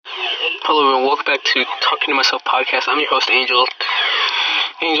Hello everyone, welcome back to Talking to Myself podcast. I'm your host, Angel,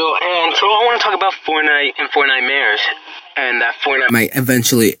 and so I want to talk about Fortnite and Fortnite mares, and that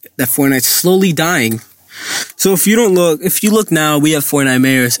Fortnite's slowly dying. So if you look now, we have Fortnite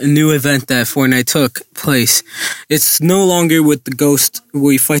mares, a new event that Fortnite took place. It's no longer with the ghost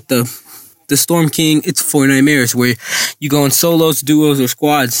where you fight the Storm King. It's Fortnite mares where you go in solos, duos, or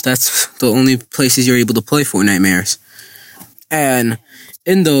squads. That's the only places you're able to play Fortnite mares. And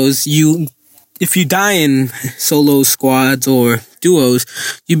in those, if you die in solo squads or duos,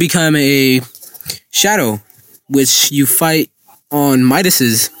 you become a shadow, which you fight on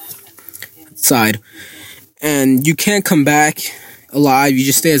Midas's side. And you can't come back alive, you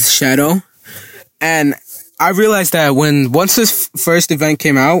just stay as a shadow. And I realized that once this first event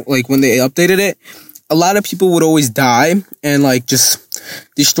came out, like when they updated it, a lot of people would always die and like just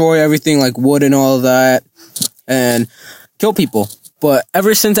destroy everything like wood and all of that and kill people. But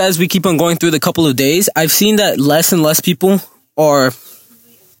ever since, as we keep on going through the couple of days, I've seen that less and less people are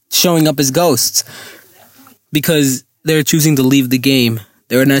showing up as ghosts because they're choosing to leave the game.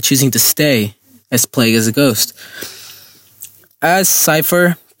 They're not choosing to stay as playing as a ghost. As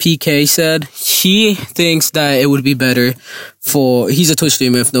Cypher PK said, he thinks that it would be better he's a Twitch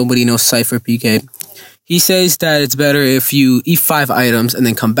streamer if nobody knows Cypher PK. He says that it's better if you eat 5 items and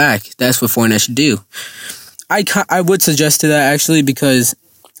then come back. That's what Fortnite should do. I would suggest to that actually because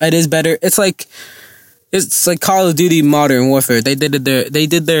it is better. It's like Call of Duty Modern Warfare. They did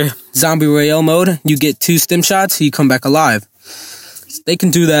their zombie royale mode. You get 2 stim shots, you come back alive. They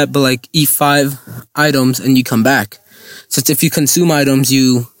can do that, but like eat 5 items and you come back. Since if you consume items,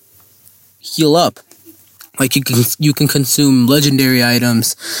 you heal up. Like you can consume legendary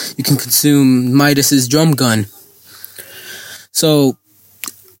items. You can consume Midas's drum gun. So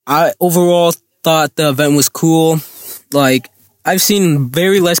I overall thought the event was cool. Like, I've seen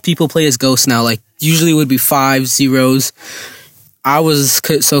very less people play as ghosts now. Like, usually it would be 5 zeros. I was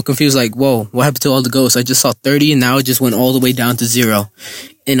so confused, like, whoa, what happened to all the ghosts? I just saw 30 and now it just went all the way down to 0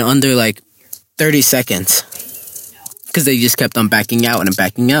 in under like 30 seconds. Because they just kept on backing out and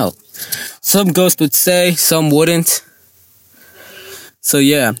backing out. Some ghosts would say, some wouldn't. So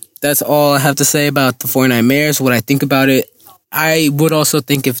yeah, that's all I have to say about the Fortnite mares, what I think about it. I would also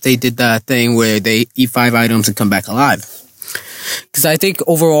think if they did that thing where they eat 5 items and come back alive. Because I think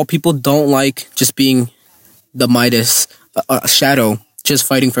overall people don't like just being the Midas shadow, just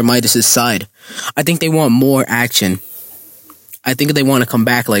fighting for Midas's side. I think they want more action. I think they want to come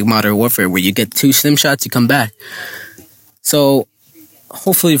back like Modern Warfare where you get 2 stim shots, you come back. So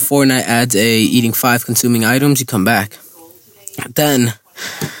hopefully Fortnite adds eating 5 consuming items, you come back. Then,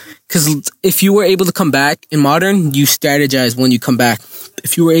 because if you were able to come back in Modern, you strategize when you come back.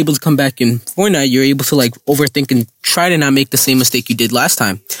 If you were able to come back in Fortnite, you're able to like overthink and try to not make the same mistake you did last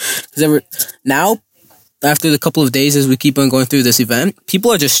time. Because now, after the couple of days as we keep on going through this event,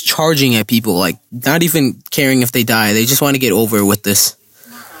 people are just charging at people, like not even caring if they die. They just want to get over with this.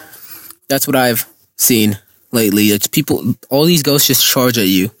 That's what I've seen lately. It's people, all these ghosts just charge at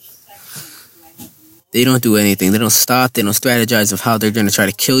you. They don't do anything. They don't stop. They don't strategize of how they're going to try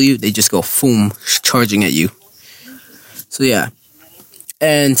to kill you. They just go, boom, charging at you. So, yeah.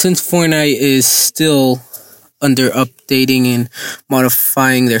 And since Fortnite is still under updating and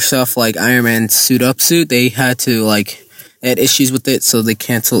modifying their stuff like Iron Man's suit, they had to, like, add issues with it. So they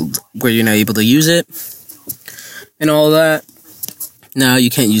canceled where you're not able to use it and all that. Now you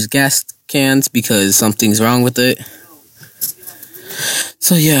can't use gas cans because something's wrong with it.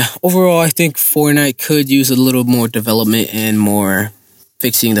 So yeah, overall I think Fortnite could use a little more development and more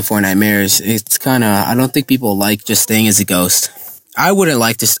fixing the Fortnite mares. It's kind of, I don't think people like just staying as a ghost. I wouldn't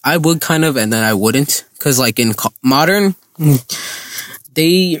like this. I would kind of, and then I wouldn't. Because like in Modern,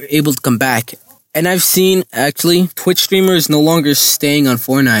 they're able to come back. And I've seen actually Twitch streamers no longer staying on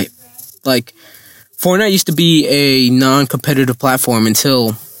Fortnite. Like, Fortnite used to be a non-competitive platform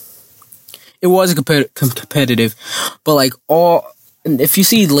until it was competitive. But like if you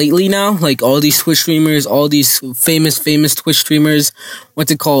see lately now, like all these Twitch streamers, all these famous Twitch streamers,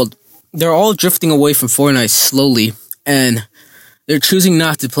 what's it called? They're all drifting away from Fortnite slowly. And they're choosing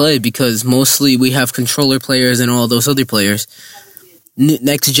not to play because mostly we have controller players and all those other players.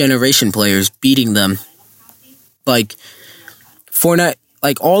 Next generation players beating them. Like, Fortnite,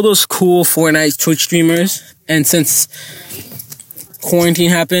 like all those cool Fortnite Twitch streamers. And since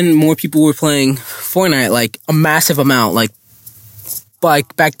quarantine happened, more people were playing Fortnite, like a massive amount. Like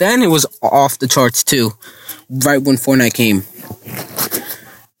back then, it was off the charts too, right when Fortnite came.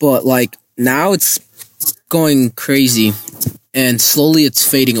 But like now, it's going crazy, and slowly it's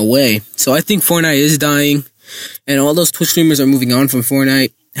fading away. So I think Fortnite is dying, and all those Twitch streamers are moving on from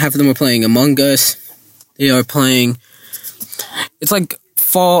Fortnite. half of them are playing Among Us. They are playing. It's like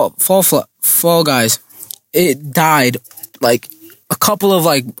Fall Guys. It died like a couple of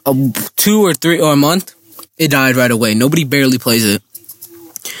 2 or 3 or a month. It died right away. Nobody barely plays it.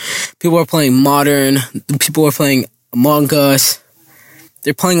 People are playing Modern. People are playing Among Us.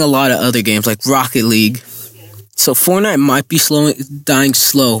 They're playing a lot of other games like Rocket League. So Fortnite might be dying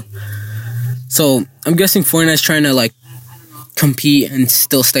slow. So I'm guessing Fortnite's trying to compete and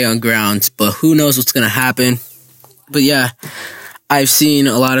still stay on grounds, but who knows what's gonna happen. But yeah, I've seen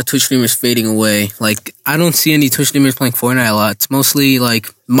a lot of Twitch streamers fading away. I don't see any Twitch streamers playing Fortnite a lot. It's mostly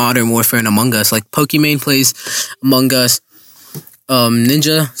Modern Warfare and Among Us. Pokimane plays Among Us.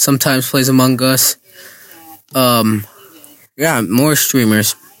 Ninja sometimes plays Among Us. Yeah, more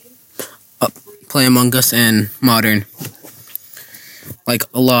streamers play Among Us and Modern.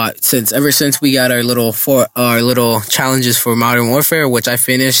 A lot ever since we got our little challenges for Modern Warfare, which I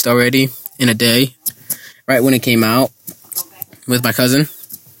finished already in a day, right when it came out with my cousin.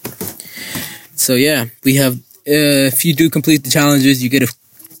 So yeah, we have if you do complete the challenges, you get a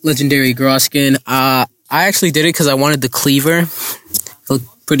legendary Graw skin. I actually did it because I wanted the cleaver. It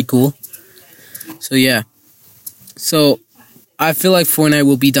looked pretty cool. So yeah, so I feel like Fortnite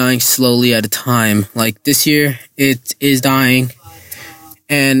will be dying slowly at a time. This year, it is dying.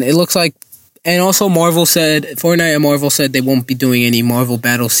 And it looks like, and also Fortnite and Marvel said they won't be doing any Marvel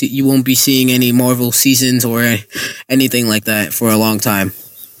you won't be seeing any Marvel seasons or anything like that for a long time.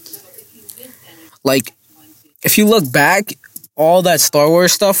 If you look back, all that Star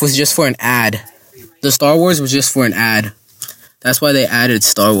Wars stuff was just for an ad. The Star Wars was just for an ad. That's why they added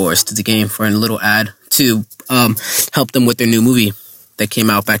Star Wars to the game, for a little ad to help them with their new movie that came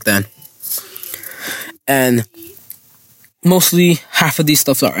out back then. And mostly half of these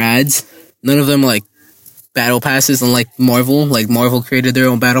stuff are ads. None of them battle passes, unlike Marvel. Marvel created their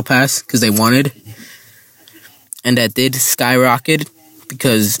own battle pass because they wanted. And that did skyrocket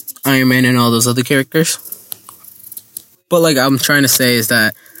because Iron Man and all those other characters. But I'm trying to say is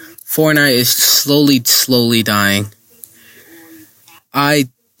that Fortnite is slowly dying. I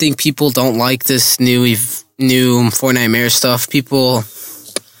think people don't like this new Fortnite Mayor stuff. People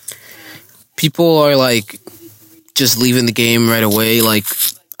are just leaving the game right away.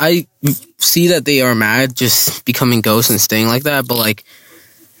 I see that they are mad just becoming ghosts and staying like that, but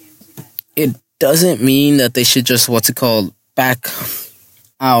it doesn't mean that they should just back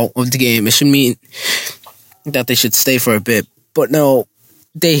out of the game. It should mean that they should stay for a bit. But no,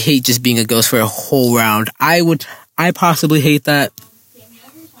 they hate just being a ghost for a whole round. I possibly hate that.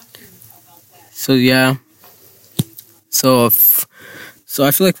 So yeah. So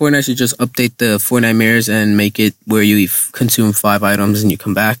I feel like Fortnite should just update the Fortnite mirrors and make it where you consume 5 items and you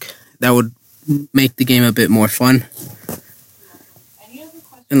come back. That would make the game a bit more fun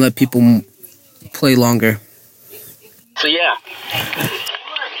and let people play longer. So yeah,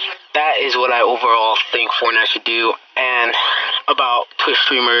 that is what I overall think Fortnite should do, and about Twitch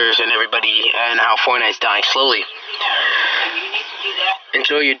streamers and everybody and how Fortnite's dying slowly.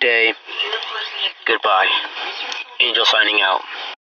 Enjoy your day. Goodbye. Angel signing out.